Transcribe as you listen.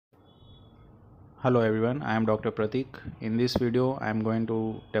Hello everyone, I am Dr. Prateek. In this video, I am going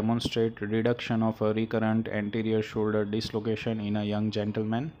to demonstrate reduction of a recurrent anterior shoulder dislocation in a young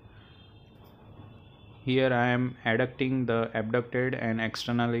gentleman. Here I am adducting the abducted and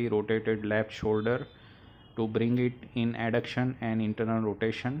externally rotated left shoulder to bring it in adduction and internal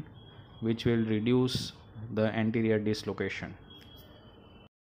rotation, which will reduce the anterior dislocation.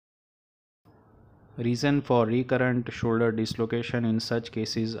 Reason for recurrent shoulder dislocation in such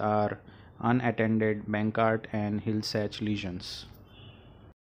cases are unattended Bankart and Hill-Sachs lesions.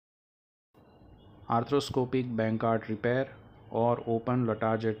 Arthroscopic Bankart repair or open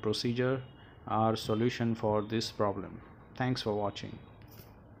Latarjet procedure are solution for this problem. Thanks for watching.